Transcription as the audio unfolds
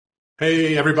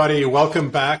Hey, everybody. Welcome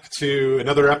back to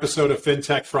another episode of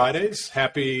FinTech Fridays.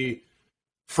 Happy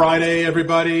Friday,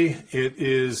 everybody. It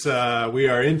is, we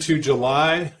are into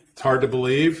July. It's hard to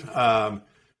believe.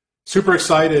 Super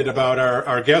excited about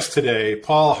our guest today.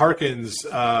 Paul Harkins,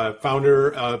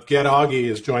 founder of GetAugie,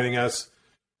 is joining us.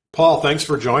 Paul, thanks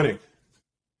for joining.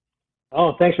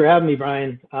 Oh, thanks for having me,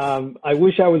 Brian. I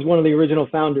wish I was one of the original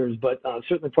founders, but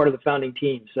certainly part of the founding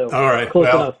team. So All right. close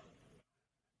enough.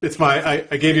 It's I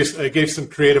gave some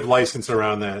creative license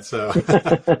around that. So,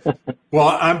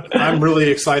 well, I'm really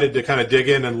excited to kind of dig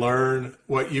in and learn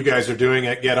what you guys are doing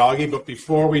at GetAugie. But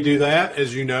before we do that,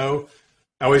 as you know,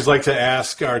 I always like to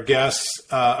ask our guests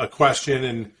a question,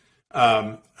 and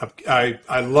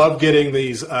I love getting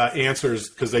these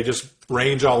answers because they just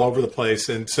range all over the place.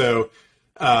 And so,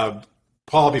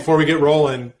 Paul, before we get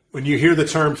rolling, when you hear the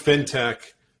term fintech,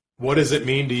 what does it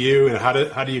mean to you, and how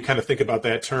do you kind of think about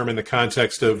that term in the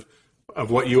context of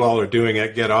what you all are doing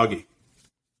at GetAugie?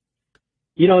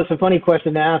 You know, it's a funny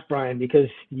question to ask, Brian, because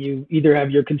you either have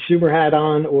your consumer hat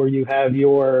on or you have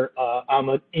your I'm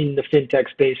in the fintech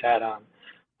space hat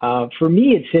on. For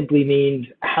me, it simply means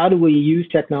how do we use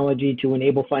technology to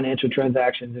enable financial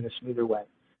transactions in a smoother way,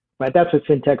 right? That's what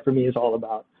fintech for me is all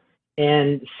about.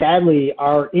 And sadly,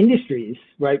 our industries,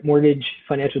 right, mortgage,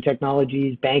 financial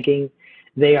technologies, banking,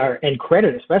 they are, and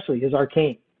credit especially, is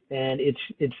arcane. And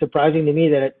it's surprising to me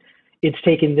that it's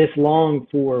taken this long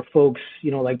for folks,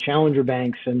 you know, like challenger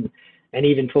banks and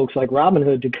even folks like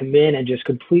Robinhood to come in and just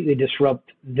completely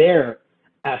disrupt their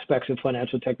aspects of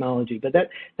financial technology. But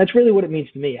that's really what it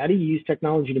means to me. How do you use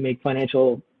technology to make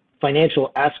financial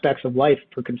aspects of life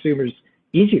for consumers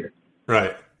easier?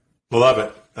 Right. Love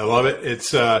it. I love it.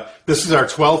 It's this is our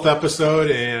 12th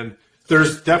episode, and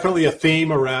there's definitely a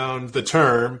theme around the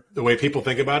term, the way people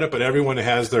think about it, but everyone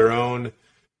has their own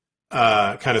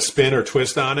kind of spin or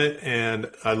twist on it. And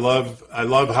I love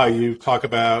how you talk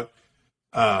about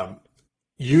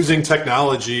using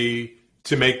technology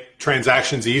to make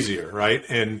transactions easier, right?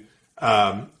 And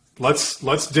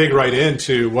let's dig right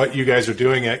into what you guys are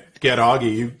doing at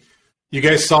GetAugie. You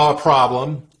guys saw a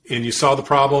problem, and you saw the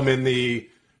problem in the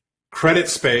credit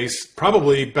space,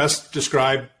 probably best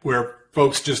described where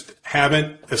folks just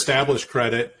haven't established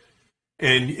credit,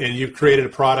 and you've created a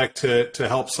product to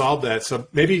help solve that. So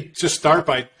maybe just start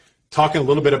by talking a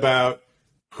little bit about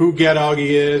who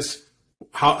GetAugie is,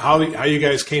 how you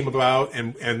guys came about,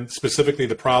 and specifically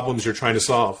the problems you're trying to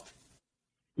solve.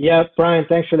 Yeah, Brian,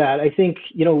 thanks for that. I think,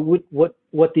 you know,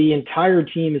 what the entire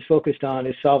team is focused on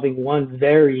is solving one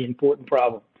very important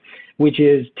problem, which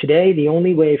is today the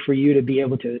only way for you to be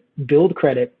able to build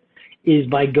credit is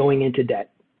by going into debt.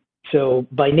 So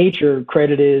by nature,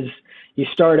 credit is you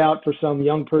start out for some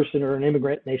young person or an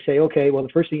immigrant, and they say, okay, well, the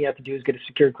first thing you have to do is get a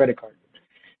secured credit card.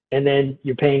 And then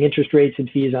you're paying interest rates and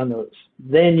fees on those.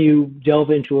 Then you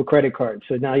delve into a credit card.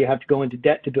 So now you have to go into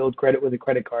debt to build credit with a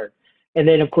credit card. And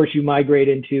then, of course, you migrate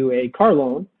into a car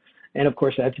loan. And, of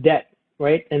course, that's debt,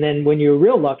 right? And then when you're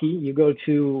real lucky, you go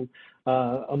to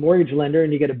a mortgage lender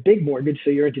and you get a big mortgage, so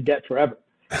you're into debt forever.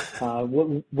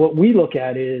 What we look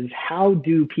at is how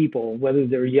do people, whether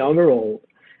they're young or old,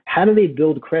 how do they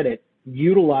build credit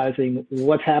utilizing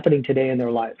what's happening today in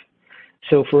their life?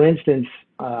 So for instance,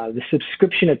 the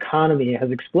subscription economy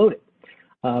has exploded.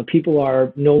 People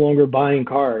are no longer buying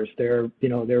cars. They're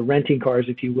renting cars,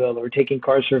 if you will, or taking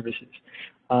car services.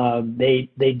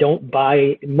 They don't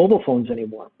buy mobile phones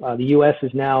anymore. The US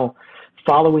is now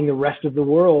following the rest of the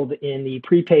world in the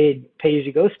prepaid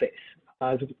pay-as-you-go space,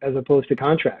 as opposed to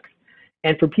contracts.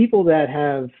 And for people that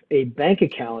have a bank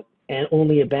account and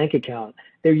only a bank account,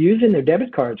 they're using their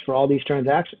debit cards for all these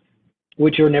transactions,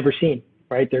 which are never seen,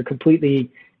 right? They're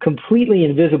completely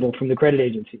invisible from the credit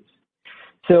agencies.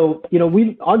 So, you know,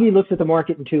 Augie looks at the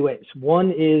market in two ways.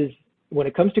 One is when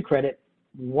it comes to credit,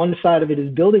 one side of it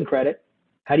is building credit.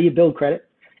 How do you build credit?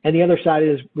 And the other side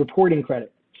is reporting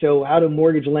credit. So how do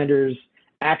mortgage lenders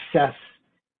access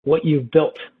what you've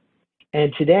built?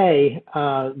 And today,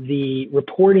 the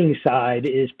reporting side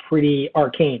is pretty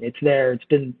arcane. It's there. It's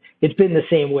been the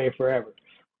same way forever.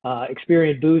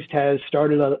 Experian Boost has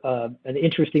started an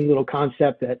interesting little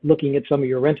concept at looking at some of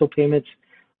your rental payments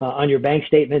on your bank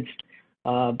statements.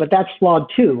 But that's flawed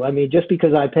too. I mean, just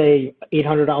because I pay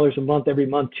 $800 a month every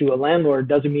month to a landlord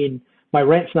doesn't mean my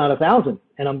rent's not $1,000,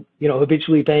 and I'm, you know,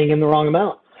 habitually paying him the wrong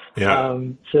amount. Yeah.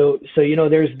 So you know,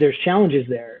 there's challenges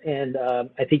there, and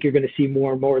I think you're going to see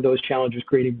more and more of those challenges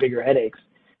creating bigger headaches.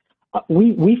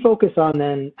 We focus on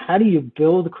then how do you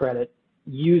build credit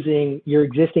using your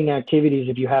existing activities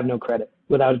if you have no credit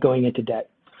without going into debt.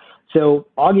 So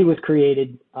Augie was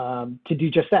created to do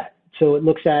just that. So it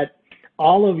looks at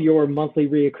all of your monthly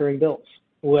reoccurring bills,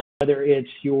 whether it's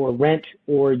your rent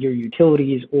or your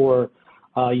utilities or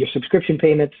your subscription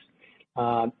payments,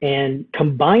 and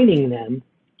combining them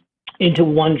into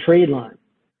one trade line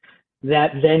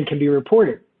that then can be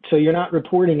reported. So you're not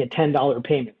reporting a $10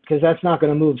 payment, because that's not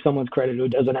going to move someone's credit who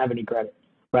doesn't have any credit,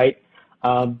 right?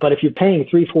 But if you're paying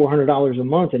 $300-400 a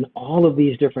month in all of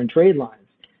these different trade lines,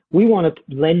 we want to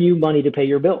lend you money to pay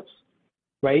your bills,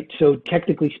 right? So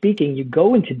technically speaking, you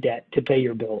go into debt to pay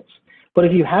your bills. But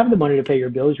if you have the money to pay your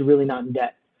bills, you're really not in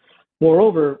debt.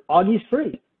 Moreover, Augie's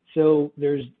free. So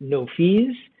there's no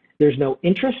fees, there's no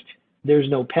interest, there's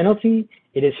no penalty.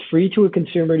 It is free to a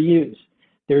consumer to use.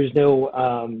 There's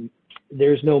no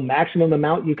maximum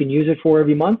amount you can use it for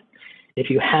every month. If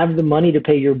you have the money to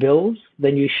pay your bills,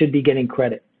 then you should be getting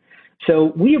credit.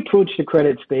 So we approach the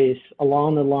credit space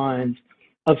along the lines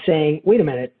of saying, wait a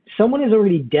minute, someone is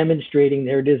already demonstrating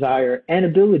their desire and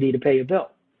ability to pay a bill.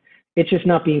 It's just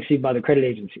not being seen by the credit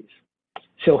agencies.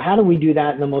 So how do we do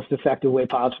that in the most effective way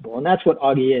possible? And that's what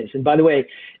Augie is. And by the way,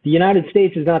 the United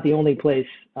States is not the only place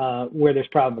where this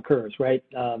problem occurs, right?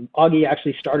 Augie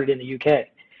actually started in the UK.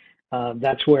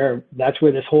 That's where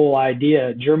this whole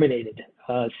idea germinated.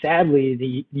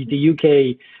 Sadly, the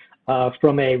UK,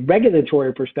 from a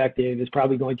regulatory perspective, is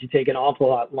probably going to take an awful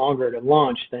lot longer to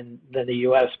launch than the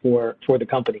US for the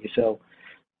company. So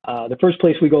the first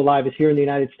place we go live is here in the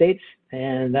United States,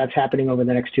 and that's happening over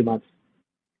the next 2 months.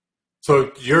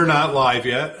 So you're not live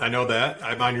yet. I know that.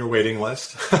 I'm on your waiting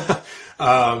list.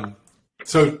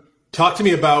 So talk to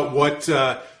me about what,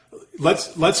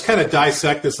 let's kind of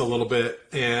dissect this a little bit,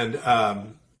 and,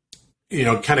 I'm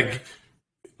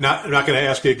not going to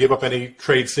ask you to give up any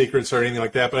trade secrets or anything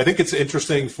like that, but I think it's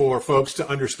interesting for folks to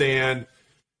understand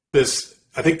this.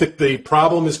 I think that the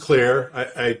problem is clear.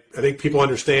 I think people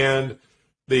understand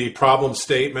the problem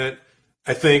statement.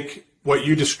 I think what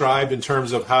you described in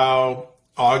terms of how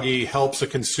Augie helps a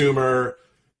consumer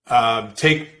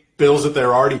take bills that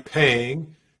they're already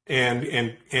paying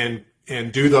and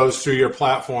do those through your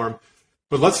platform.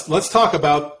 But let's talk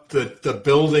about the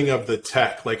building of the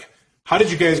tech. Like, how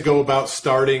did you guys go about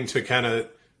starting to kind of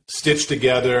stitch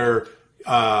together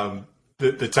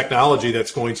the technology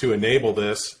that's going to enable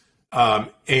this,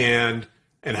 and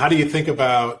how do you think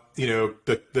about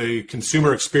the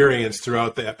consumer experience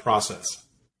throughout that process?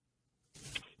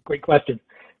 Great question.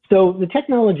 So the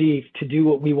technology to do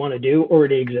what we want to do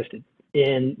already existed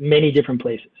in many different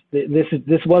places.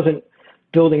 This wasn't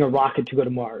building a rocket to go to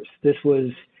Mars. This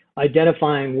was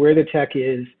identifying where the tech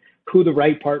is, who the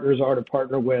right partners are to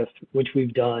partner with, which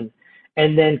we've done,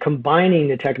 and then combining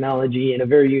the technology in a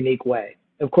very unique way.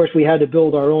 Of course, we had to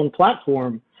build our own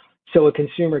platform so a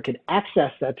consumer could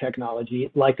access that technology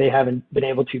like they haven't been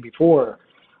able to before.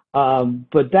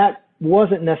 But that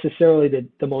wasn't necessarily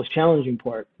the most challenging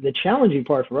part. The challenging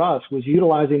part for us was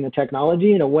utilizing the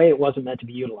technology in a way it wasn't meant to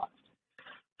be utilized.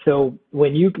 So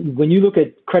when you look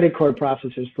at credit card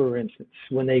processors, for instance,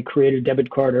 when they create a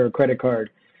debit card or a credit card,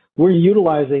 we're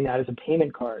utilizing that as a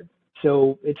payment card.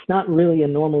 So it's not really a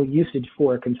normal usage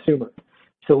for a consumer.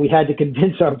 So we had to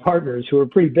convince our partners, who are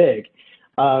pretty big,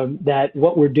 that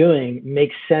what we're doing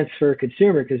makes sense for a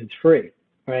consumer because it's free,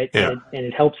 right? Yeah. And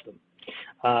it helps them.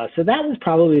 So that was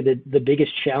probably the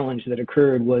biggest challenge that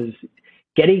occurred, was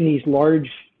getting these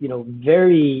large,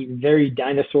 very, very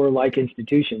dinosaur-like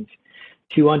institutions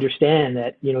to understand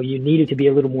that, you needed to be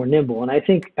a little more nimble. And I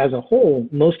think as a whole,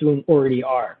 most of them already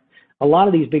are. A lot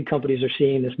of these big companies are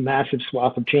seeing this massive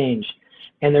swath of change,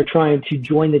 and they're trying to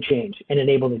join the change and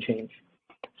enable the change.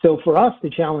 So for us, the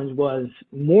challenge was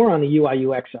more on the UI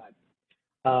UX side.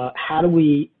 How do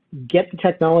we get the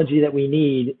technology that we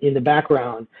need in the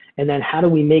background, and then how do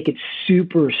we make it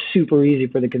super, super easy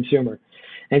for the consumer?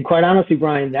 And quite honestly,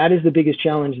 Brian, that is the biggest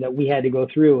challenge that we had to go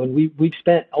through. And we've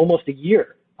spent almost a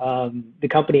year, the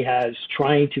company has,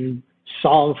 trying to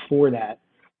solve for that.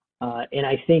 And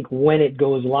I think when it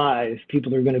goes live,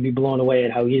 people are going to be blown away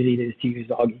at how easy it is to use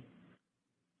Augie.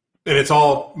 And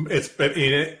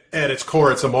at its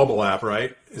core, it's a mobile app,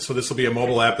 right? So this will be a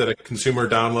mobile app that a consumer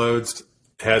downloads,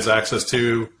 has access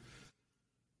to.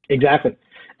 Exactly.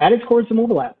 At its core, it's a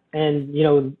mobile app. And,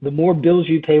 the more bills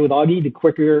you pay with Augie, the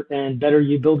quicker and better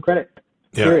you build credit.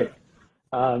 Yeah. Period.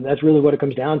 That's really what it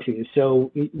comes down to.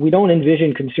 So we don't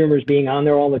envision consumers being on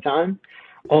there all the time.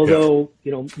 Although,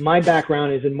 my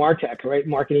background is in MarTech, right?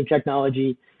 Marketing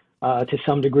technology. To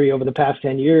some degree, over the past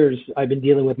 10 years, I've been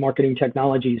dealing with marketing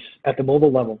technologies at the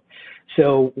mobile level.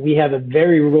 So we have a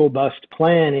very robust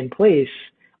plan in place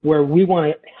where we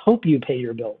want to help you pay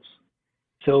your bills.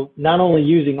 So not only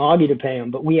using Augie to pay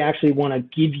them, but we actually want to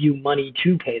give you money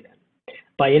to pay them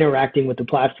by interacting with the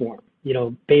platform.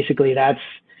 Basically that's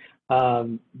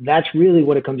That's really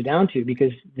what it comes down to,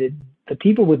 because the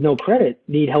people with no credit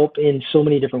need help in so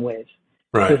many different ways.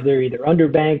 Right. Because they're either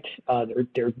underbanked,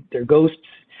 they're ghosts.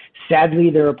 Sadly,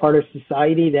 they're a part of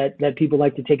society that people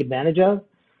like to take advantage of.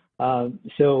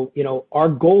 So, our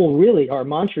goal, really, our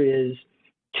mantra is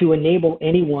to enable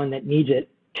anyone that needs it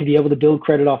to be able to build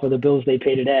credit off of the bills they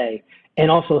pay today,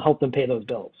 and also help them pay those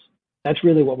bills. That's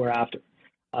really what we're after.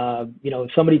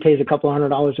 If somebody pays a couple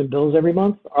 $100 in bills every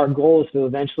month, our goal is to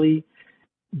eventually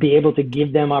be able to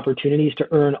give them opportunities to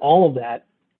earn all of that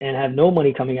and have no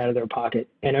money coming out of their pocket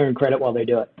and earn credit while they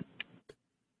do it.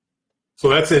 So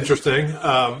that's interesting.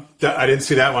 I didn't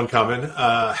see that one coming.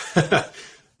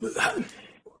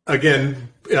 Again,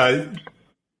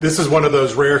 this is one of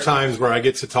those rare times where I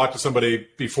get to talk to somebody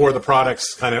before the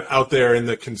product's kind of out there in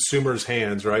the consumer's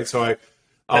hands, right? So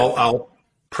I'll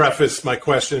preface my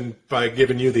question by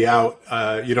giving you the out.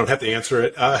 You don't have to answer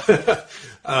it.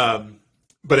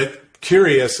 But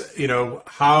curious, what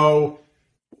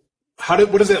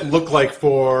does it look like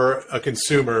for a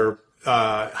consumer?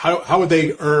 How would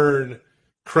they earn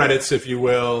credits, if you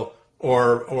will,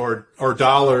 or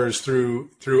dollars through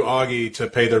Augie to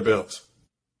pay their bills?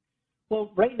 Well,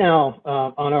 right now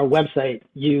on our website,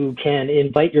 you can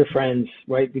invite your friends,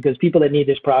 right? Because people that need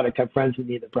this product have friends that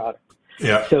need the product.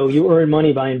 Yeah. So you earn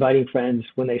money by inviting friends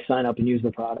when they sign up and use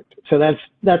the product. So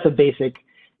that's a basic,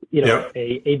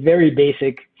 a very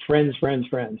basic friends.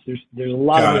 There's a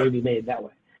lot of money to be made that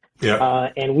way.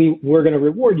 Yeah. And we're going to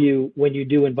reward you when you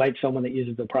do invite someone that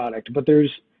uses the product. But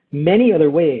there's many other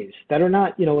ways that are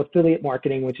not, affiliate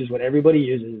marketing, which is what everybody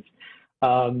uses.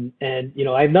 And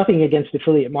I have nothing against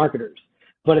affiliate marketers,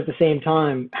 but at the same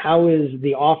time, how is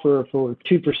the offer for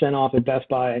 2% off at Best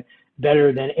Buy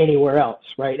better than anywhere else,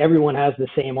 right? Everyone has the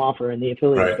same offer in the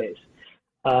affiliate space.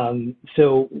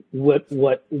 So what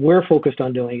we're focused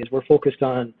on doing is we're focused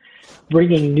on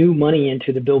bringing new money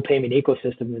into the bill payment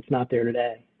ecosystem that's not there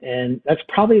today. And that's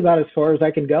probably about as far as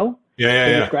I can go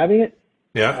in describing it.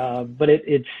 Yeah. But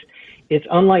it's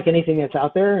unlike anything that's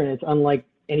out there, and it's unlike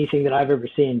anything that I've ever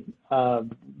seen.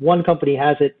 One company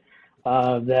has it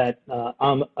that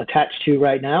I'm attached to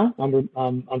right now.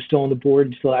 I'm still on the board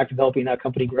and still active helping that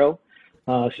company grow.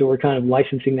 So we're kind of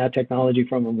licensing that technology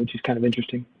from them, which is kind of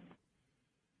interesting.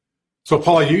 So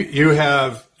Paul,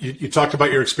 you talked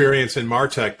about your experience in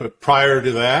MarTech, but prior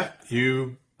to that,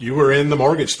 you were in the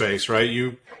mortgage space, right?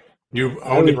 You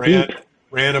owned and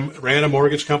ran a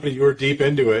mortgage company. You were deep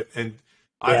into it, and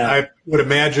I would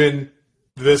imagine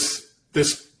this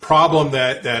problem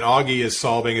that Augie is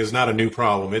solving is not a new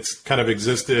problem. It's kind of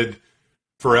existed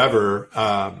forever,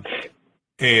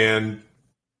 and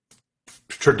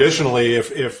traditionally,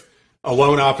 if a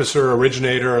loan officer,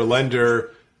 originator, or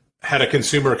lender had a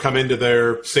consumer come into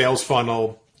their sales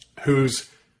funnel who's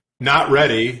not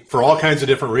ready for all kinds of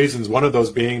different reasons, one of those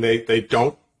being they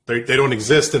don't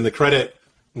exist in the credit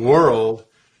world,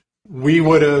 we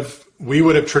would have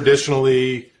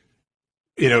traditionally,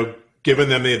 given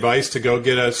them the advice to go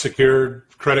get a secured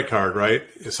credit card, right?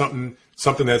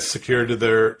 Something that's secured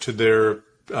to their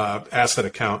asset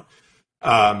account.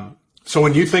 So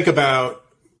when you think about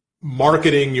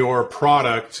marketing your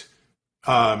product,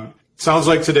 sounds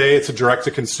like today it's a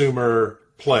direct-to-consumer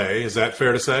play. Is that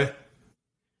fair to say?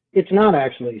 It's not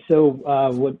actually.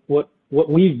 So what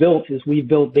we've built is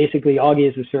basically Augie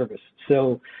as a service.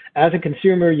 So as a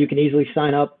consumer, you can easily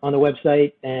sign up on the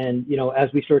website, and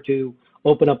as we start to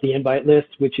open up the invite list,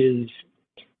 which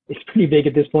it's pretty big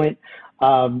at this point,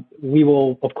 we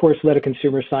will of course let a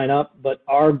consumer sign up. But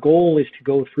our goal is to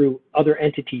go through other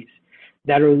entities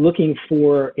that are looking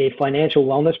for a financial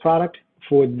wellness product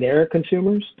for their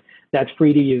consumers that's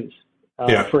free to use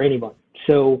for anyone.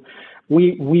 So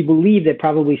we believe that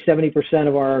probably 70%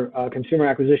 of our consumer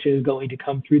acquisition is going to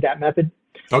come through that method.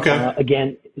 Okay.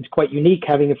 Again, it's quite unique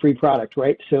having a free product,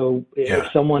 right? So if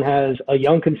someone has a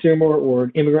young consumer or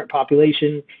an immigrant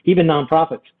population, even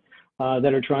nonprofits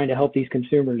that are trying to help these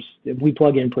consumers, we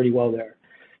plug in pretty well there.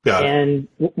 And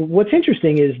what's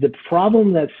interesting is the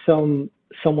problem that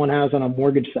someone has on a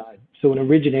mortgage side, so an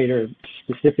originator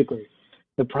specifically,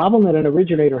 the problem that an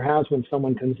originator has when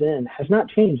someone comes in has not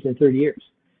changed in 30 years,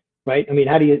 right? I mean,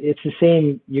 it's the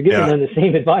same, you're giving them the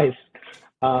same advice.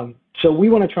 So we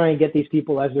want to try and get these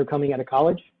people as they're coming out of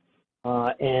college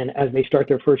and as they start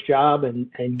their first job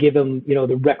and give them,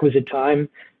 the requisite time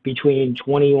between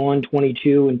 21,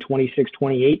 22, and 26,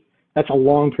 28. That's a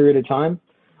long period of time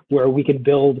where we can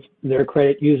build their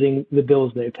credit using the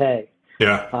bills they pay.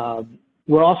 Yeah.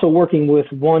 We're also working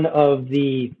with one of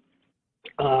the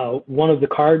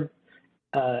card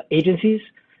agencies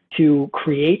to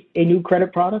create a new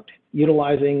credit product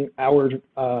utilizing our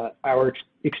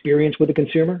experience with the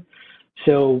consumer.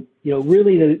 So,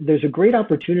 really there's a great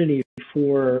opportunity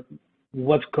for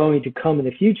what's going to come in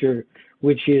the future,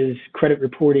 which is credit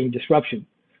reporting disruption.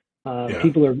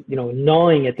 People are,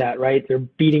 gnawing at that, right? They're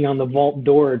beating on the vault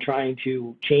door, trying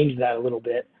to change that a little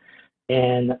bit.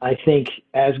 And I think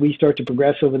as we start to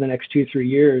progress over the next 2-3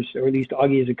 years, or at least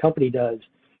Augie as a company does,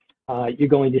 you're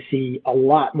going to see a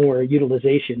lot more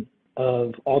utilization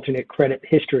of alternate credit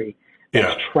history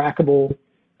that's trackable,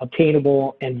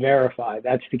 obtainable, and verified.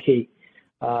 That's the key.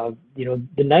 The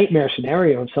nightmare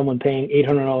scenario of someone paying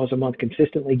 $800 a month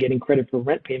consistently getting credit for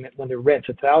rent payment when their rent's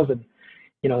 $1,000,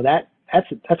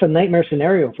 that's a nightmare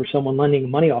scenario for someone lending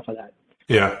money off of that.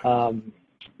 Yeah.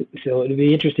 So it'd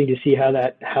be interesting to see how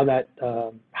that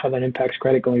impacts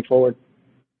credit going forward.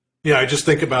 Yeah, I just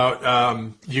think about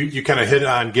you kind of hit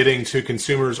on getting to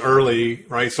consumers early,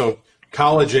 right? So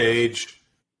college age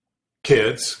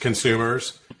kids,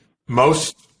 consumers,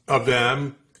 most of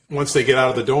them, once they get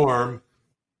out of the dorm,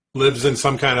 lives in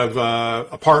some kind of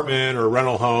apartment or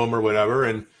rental home or whatever.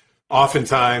 And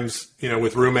oftentimes,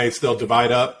 with roommates, they'll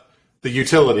divide up the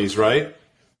utilities, right?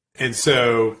 And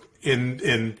so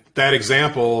in that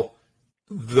example,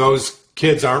 those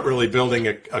kids aren't really building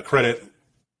a credit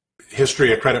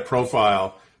history, a credit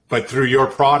profile, but through your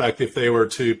product, if they were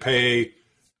to pay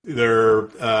their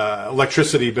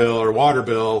electricity bill or water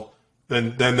bill,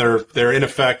 then they're in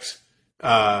effect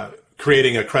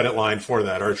creating a credit line for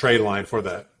that or a trade line for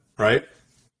that, right?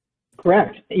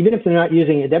 Correct. Even if they're not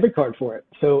using a debit card for it.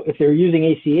 So if they're using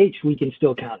ACH, we can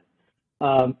still count it.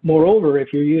 Moreover,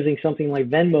 if you're using something like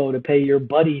Venmo to pay your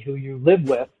buddy who you live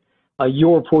with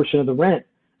your portion of the rent,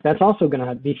 that's also going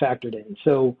to be factored in.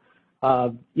 So,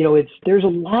 there's a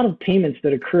lot of payments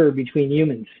that occur between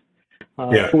humans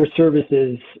for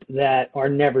services that are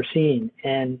never seen,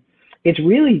 and it's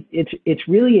really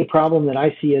a problem that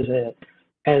I see as a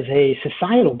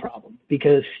societal problem,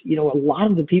 because a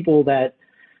lot of the people that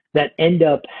end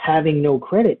up having no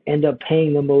credit end up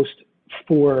paying the most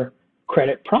for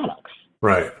credit products.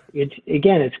 Right. It's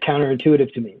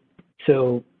counterintuitive to me.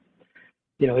 So,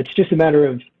 it's just a matter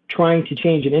of trying to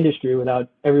change an industry without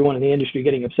everyone in the industry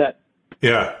getting upset.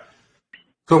 Yeah.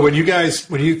 So when you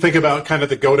think about kind of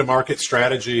the go-to-market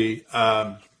strategy,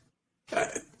 I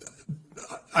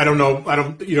don't know,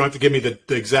 you don't have to give me the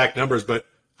exact numbers, but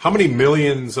how many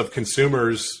millions of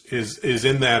consumers is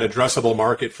in that addressable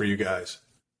market for you guys?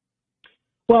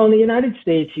 Well, in the United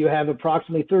States, you have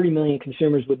approximately 30 million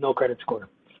consumers with no credit score,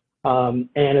 and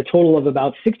a total of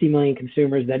about 60 million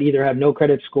consumers that either have no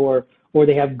credit score or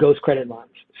they have ghost credit lines.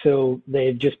 So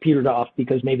they've just petered off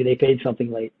because maybe they paid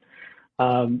something late.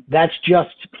 That's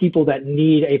just people that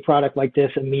need a product like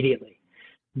this immediately.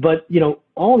 But,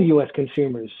 all U.S.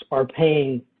 consumers are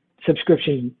paying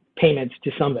subscription payments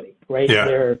to somebody, right?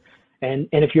 Yeah. And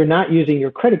if you're not using your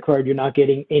credit card, you're not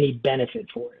getting any benefit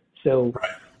for it. So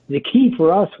the key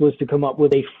for us was to come up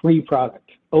with a free product,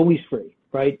 always free,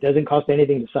 right? Doesn't cost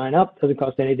anything to sign up, doesn't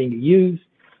cost anything to use.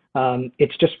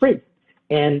 It's just free.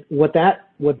 And what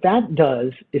that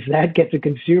does is that gets a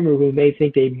consumer who may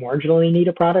think they marginally need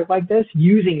a product like this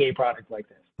using a product like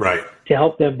this, right, to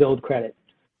help them build credit.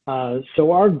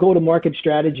 So our go-to-market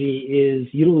strategy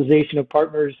is utilization of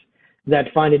partners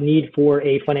that find a need for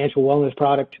a financial wellness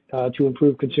product to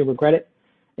improve consumer credit,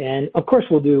 and of course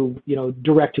we'll do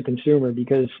direct to consumer,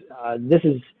 because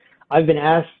I've been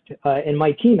asked, and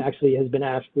my team actually has been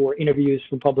asked for interviews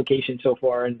from publications so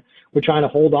far, and we're trying to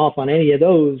hold off on any of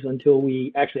those until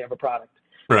we actually have a product.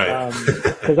 Right.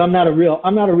 Because I'm not a real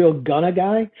gonna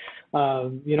guy.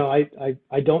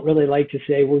 I don't really like to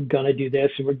say we're gonna do this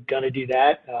and we're gonna do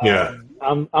that.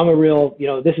 I'm a real,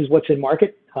 this is what's in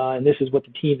market, and this is what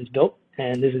the team has built,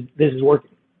 and this is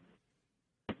working.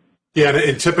 Yeah,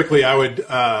 and typically I would,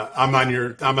 I'm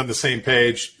on the same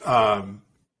page.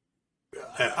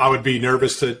 I would be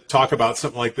nervous to talk about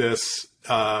something like this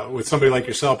with somebody like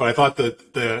yourself, but I thought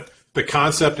that the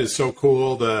concept is so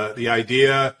cool. The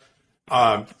idea,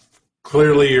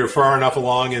 clearly you're far enough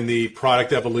along in the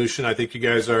product evolution. I think you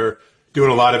guys are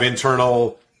doing a lot of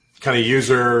internal kind of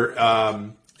user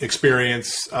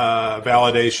experience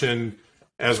validation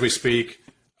as we speak.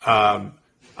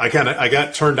 I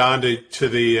got turned on to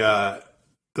the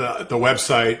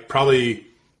website probably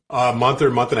a month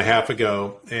and a half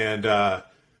ago, and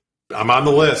I'm on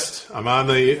the list.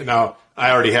 Now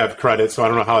I already have credit, so I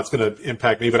don't know how it's going to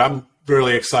impact me, but I'm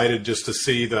really excited just to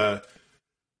see the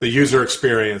user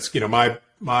experience.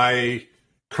 My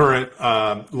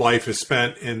current life is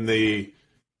spent in the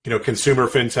consumer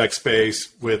fintech space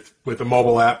with a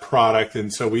mobile app product,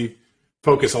 and so we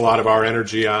focus a lot of our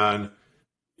energy on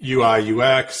UI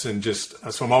UX, and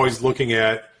so I'm always looking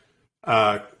at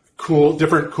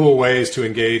different cool ways to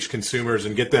engage consumers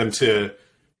and get them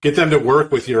to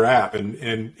work with your app. And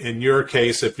in your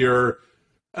case, if you're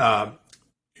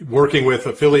working with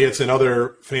affiliates and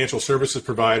other financial services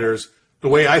providers, the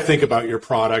way I think about your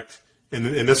product, and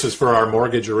this is for our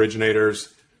mortgage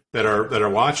originators that are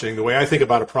watching, the way I think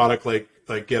about a product like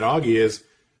Get Augie is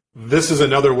this is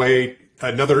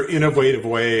another innovative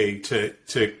way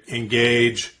to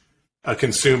engage a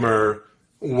consumer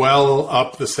well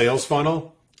up the sales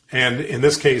funnel, and in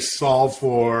this case, solve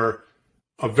for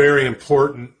a very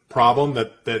important problem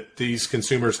that these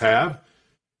consumers have.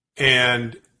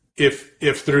 And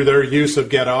if through their use of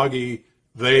Get Augie,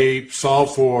 they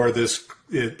solve for this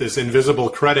invisible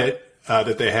credit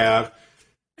that they have,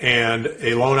 and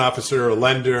a loan officer or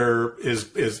lender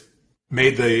is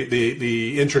made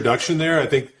the introduction there, I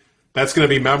think that's going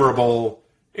to be memorable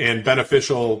and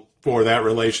beneficial for that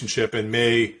relationship, and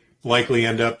may likely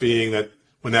end up being that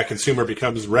when that consumer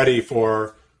becomes ready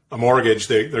for a mortgage,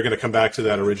 they're going to come back to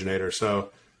that originator. So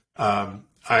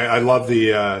I love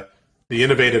the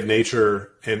innovative nature,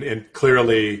 and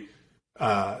clearly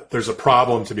there's a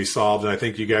problem to be solved, and I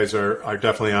think you guys are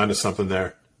definitely onto something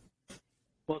there.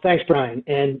 Well, thanks, Brian.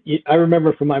 And I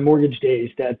remember from my mortgage days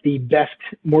that the best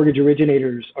mortgage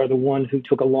originators are the ones who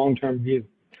took a long-term view.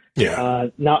 Yeah.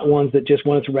 Not ones that just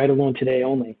wanted to write a loan today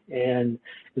only. And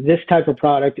this type of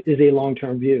product is a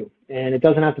long-term view. And it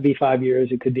doesn't have to be 5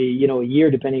 years. It could be, a year,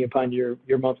 depending upon your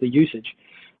monthly usage.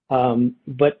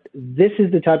 But this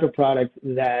is the type of product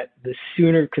that the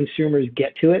sooner consumers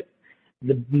get to it,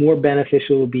 the more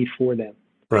beneficial it will be for them.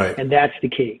 Right. And that's the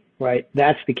key, right?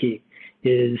 That's the key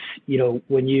is,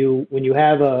 when you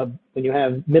have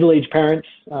middle-aged parents,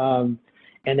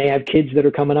 and they have kids that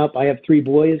are coming up. I have 3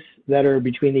 boys that are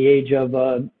between the age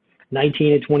of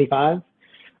 19 and 25.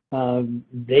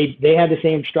 They had the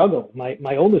same struggle.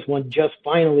 My oldest one just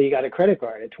finally got a credit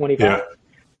card at 25.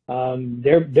 Yeah.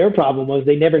 Their problem was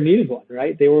they never needed one,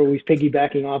 right? They were always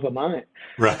piggybacking off of mine.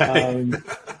 Right.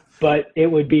 But it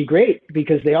would be great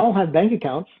because they all have bank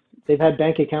accounts. They've had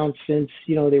bank accounts since,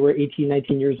 they were 18,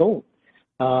 19 years old,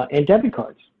 and debit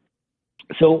cards.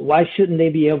 So why shouldn't they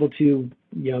be able to,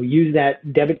 use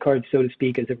that debit card, so to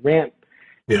speak, as a ramp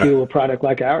to a product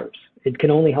like ours? It can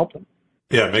only help them.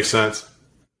 Yeah, it makes sense.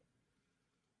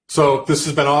 So this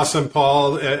has been awesome,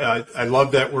 Paul. I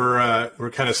love that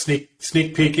we're kind of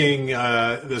sneak peeking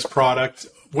this product.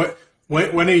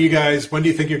 When do you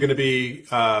think you're going to be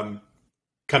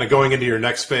kind of going into your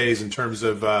next phase in terms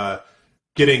of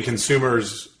getting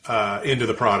consumers into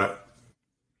the product?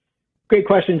 Great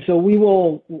question. So we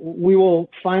will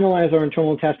finalize our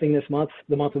internal testing this month,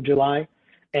 the month of July,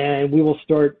 and we will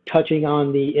start touching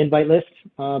on the invite list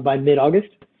by mid-August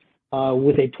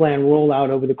with a planned rollout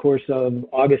over the course of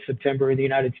August, September in the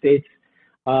United States.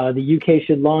 The UK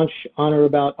should launch on or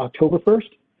about October 1st,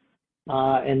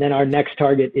 and then our next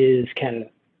target is Canada.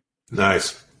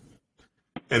 Nice.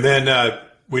 And then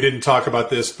we didn't talk about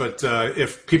this, but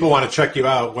if people want to check you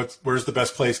out, where's the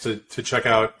best place to check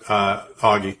out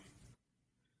Augie?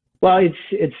 Well,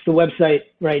 it's the website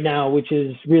right now, which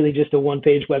is really just a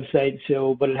one-page website.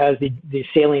 but it has the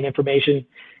salient information,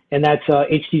 and that's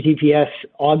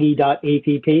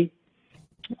https://augie.app.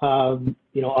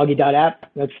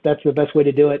 Augie.app. That's the best way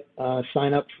to do it.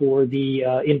 Sign up for the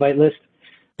invite list.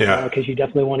 Yeah. Because you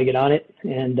definitely want to get on it,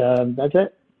 and that's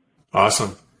it.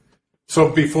 Awesome. So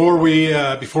before we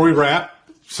wrap,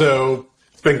 so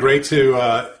it's been great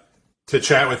to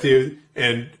chat with you,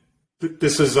 and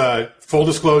this is full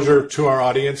disclosure to our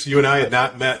audience. You and I had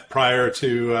not met prior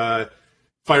to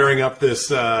firing up this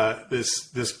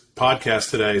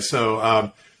podcast today.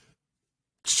 So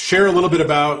share a little bit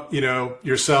about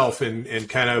yourself and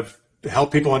kind of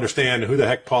help people understand who the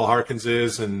heck Paul Harkins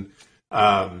is, and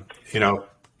how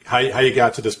you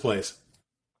got to this place.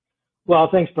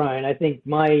 Well, thanks, Brian. I think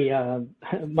my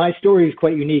story is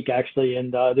quite unique, actually,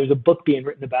 and there's a book being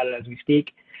written about it as we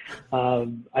speak.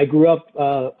 I grew up,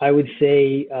 I would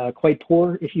say, quite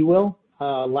poor, if you will,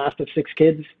 last of 6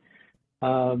 kids.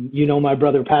 My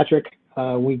brother Patrick.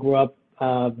 We grew up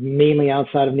mainly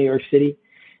outside of New York City,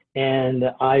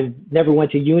 and I never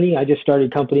went to uni. I just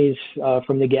started companies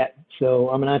from the get. So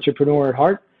I'm an entrepreneur at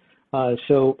heart.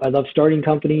 So I love starting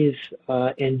companies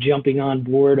and jumping on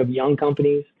board of young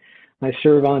companies. I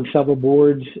serve on several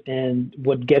boards, and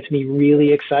what gets me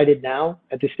really excited now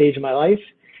at this stage of my life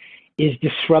is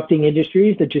disrupting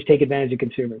industries that just take advantage of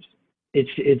consumers.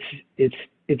 It's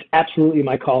absolutely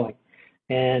my calling.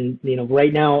 And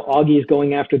right now, Augie is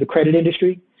going after the credit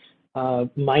industry.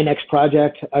 My next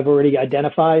project I've already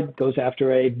identified goes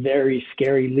after a very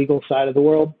scary legal side of the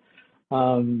world.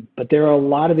 But there are a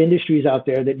lot of industries out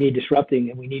there that need disrupting,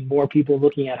 and we need more people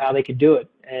looking at how they can do it,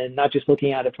 and not just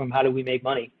looking at it from how do we make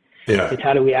money. Yeah. It's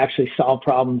how do we actually solve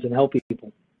problems and help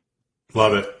people.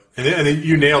 Love it. And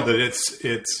you nailed it.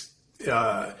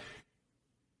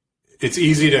 It's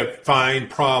easy to find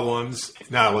problems.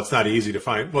 No, it's not easy to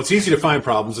find. Well, it's easy to find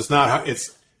problems.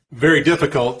 It's very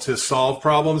difficult to solve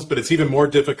problems, but it's even more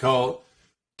difficult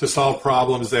to solve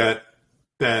problems that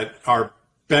are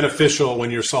beneficial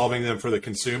when you're solving them for the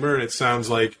consumer. And it sounds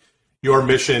like your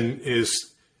mission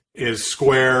is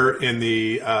square in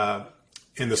the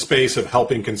space of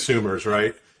helping consumers,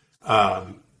 right?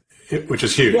 Which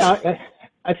is huge. Yeah,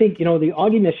 I think, the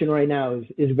Augie mission right now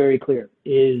is very clear,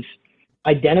 is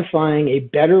identifying a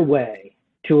better way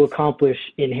to accomplish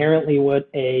inherently what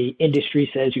a industry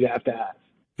says you have to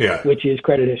have, which is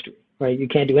credit history, right? You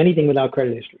can't do anything without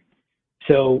credit history.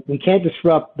 So we can't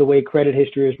disrupt the way credit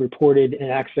history is reported and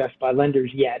accessed by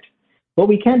lenders yet, but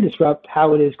we can disrupt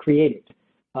how it is created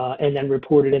and then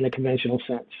reported in the conventional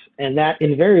sense. And that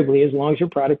invariably, as long as your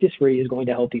product is free, is going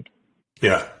to help people.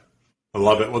 Yeah, I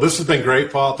love it. Well, this has been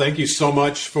great, Paul. Thank you so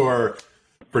much for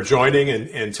joining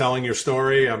and telling your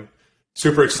story. I'm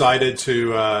super excited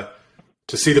to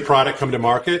see the product come to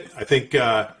market. I think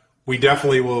we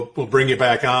definitely will bring you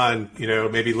back on,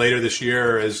 maybe later this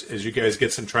year as you guys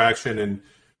get some traction and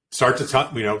start to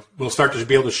talk, we'll start to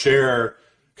be able to share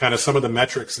kind of some of the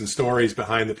metrics and stories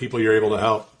behind the people you're able to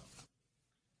help.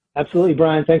 Absolutely,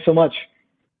 Brian. Thanks so much.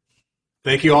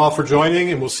 Thank you all for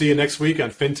joining, and we'll see you next week on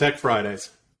FinTech Fridays.